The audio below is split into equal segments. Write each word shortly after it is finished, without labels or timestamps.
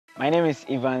My name is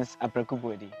Evans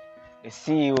Aprekubodi, the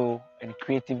CEO and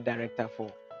Creative Director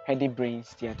for HeadyBrains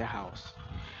Theatre House.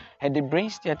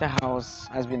 HeadyBrains Theatre House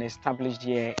has been established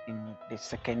here in the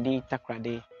Sekondi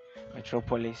Takoradi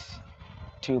metropolis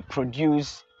to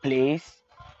produce plays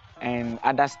and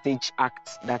other stage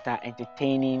acts that are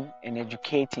entertaining and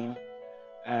educating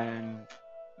and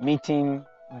meeting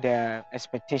the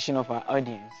expectation of our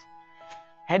audience.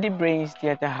 HeadyBrains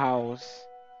Theatre House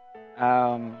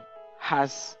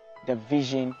has the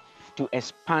vision to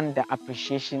expand the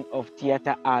appreciation of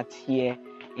theater art here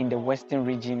in the Western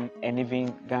region and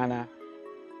even Ghana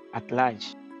at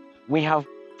large. We have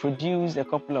produced a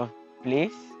couple of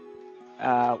plays.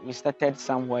 We started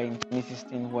somewhere in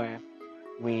 2016 where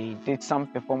we did some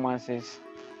performances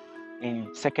in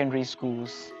secondary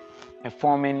schools,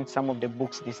 performing some of the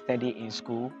books they study in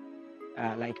school,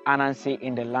 like Anansi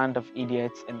in the Land of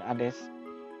Idiots and others.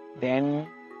 Then,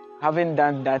 having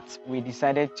done that, we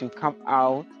decided to come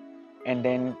out and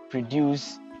then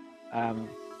produce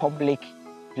public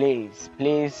plays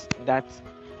that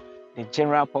the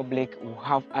general public will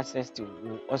have access to,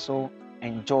 will also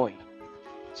enjoy.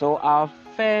 So our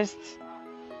first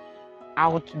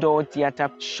outdoor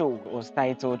theater show was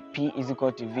titled P is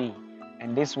equal to V,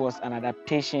 and this was an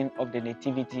adaptation of the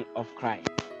Nativity of Christ.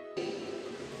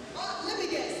 Let me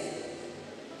guess.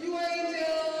 You were in the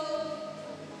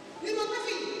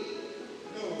demography?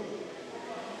 No.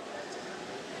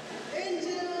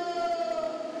 Angel.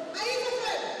 Are you the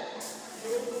friend?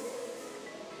 No.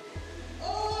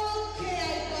 Okay, I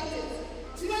got it.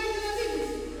 You were in the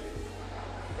demography?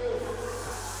 No.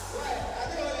 Why? Are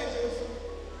they all angels?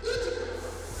 Good.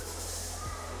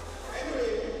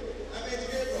 Anyway, I'm a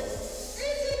Gabriel. It's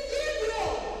a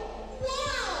Gabriel!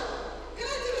 Wow! Can I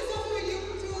do something with you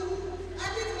to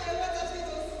add it to my water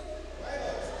status? Why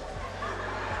not?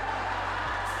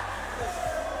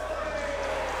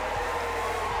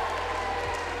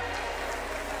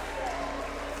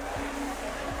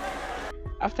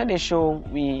 After the show,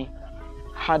 we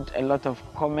had a lot of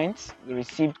comments. We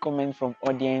received comments from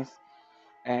audience,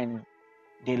 and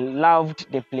they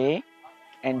loved the play,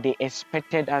 and they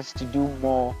expected us to do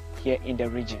more here in the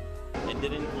region. They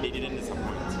didn't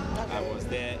disappoint. I was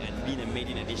there, and being a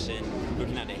maiden edition,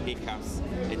 looking at the hiccups,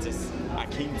 it just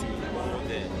akin to all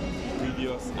the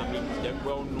previous, the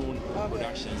well-known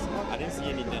productions. I didn't see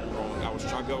anything wrong. I would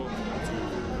struggle to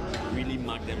really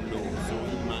mark them low. So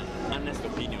in my honest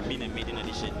opinion, being a maiden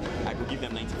edition, I could give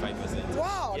them 95%.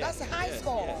 Wow, Yes, that's a high yes,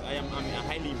 score. Yes, I'm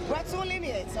highly impressed. We're too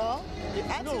lenient, huh?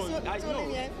 No, I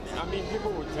know.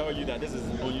 People will tell you that this is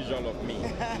unusual of me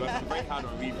because I'm very hard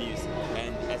on reviews,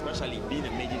 and especially being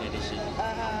a maiden edition,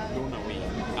 I'm blown away.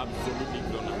 Absolutely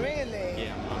blown away. Really?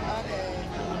 Yeah. Okay.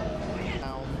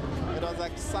 It was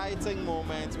an exciting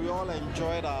moment. We all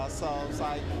enjoyed ourselves.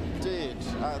 I did.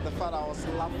 The fact I was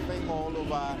laughing all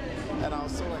over, and I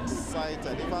was so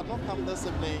excited. If I had not come this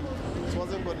evening, it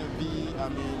wasn't going to be,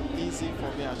 easy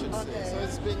for me, I should say. So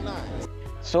it's been nice.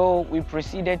 So we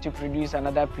proceeded to produce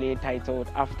another play titled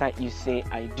After You Say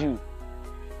I Do.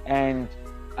 And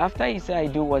After You Say I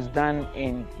Do was done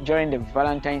during the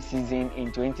Valentine's season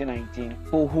in 2019.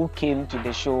 People who came to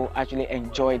the show actually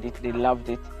enjoyed it, they loved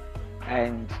it.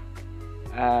 And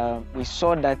we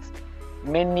saw that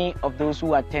many of those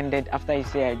who attended After You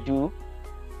Say I Do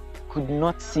could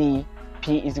not see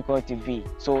P is equal to V.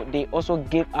 So they also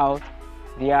gave out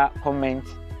their comments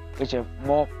which are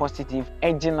more positive,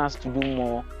 urging us to do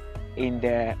more in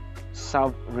the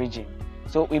South region.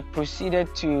 So we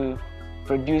proceeded to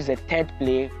produce a third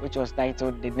play which was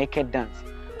titled The Naked Dance.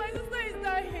 My sister is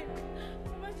dying.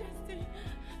 Majesty.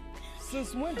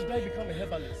 Since when did I become a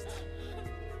herbalist?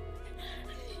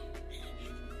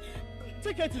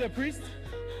 Take her to the priest.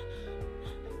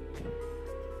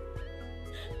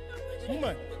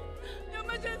 Woman. Your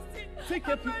Majesty. Take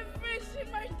her. I'm afraid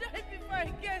she might die before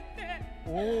I get there.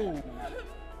 Oh.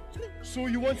 So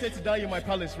you want her to die in my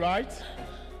palace, right?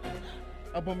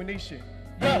 Abomination.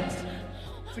 Guards,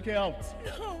 take her out.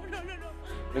 No.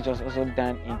 Which was also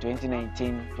done in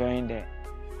 2019 during the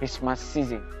Christmas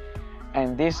season.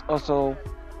 And this also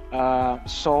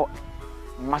saw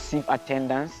massive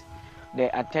attendance. The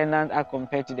attendance as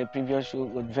compared to the previous show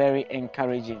was very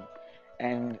encouraging,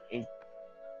 and it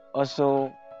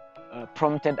also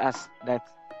prompted us that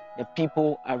the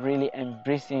people are really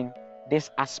embracing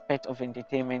this aspect of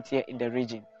entertainment here in the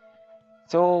region.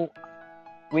 So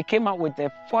we came up with the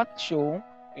fourth show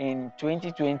in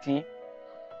 2020,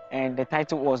 and the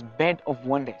title was Bed of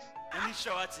Wonders. If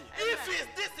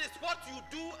this is what you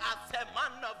do as a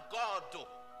man of God,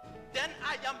 then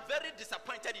I am very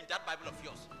disappointed in that Bible of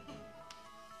yours.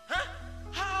 Huh?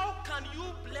 How can you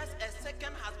bless a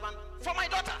second husband for my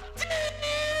daughter?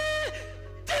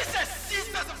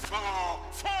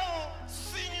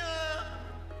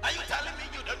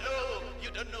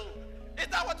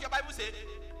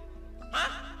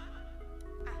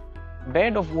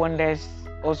 Bed of Wonders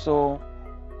also,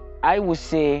 I would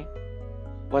say,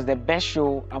 was the best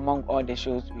show among all the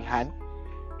shows we had.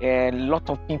 A lot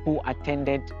of people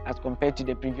attended as compared to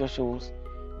the previous shows.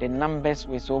 The numbers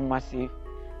were so massive,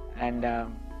 and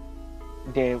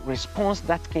the response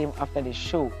that came after the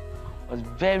show was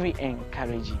very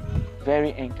encouraging.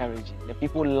 Very encouraging. The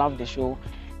people loved the show.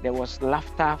 There was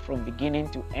laughter from beginning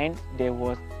to end. There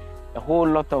was a whole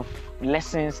lot of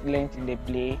lessons learned in the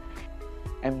play,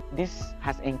 and this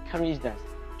has encouraged us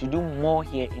to do more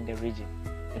here in the region.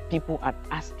 The people are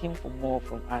asking for more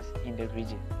from us in the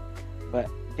region, but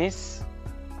this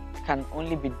can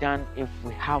only be done if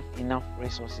we have enough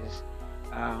resources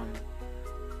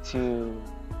to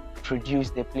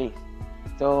produce the plays.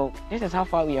 So this is how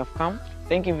far we have come.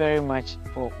 Thank you very much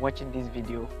for watching this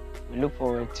video. We look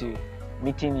forward to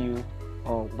meeting you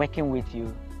or working with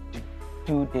you to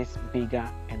do this bigger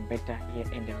and better here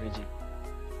in the region.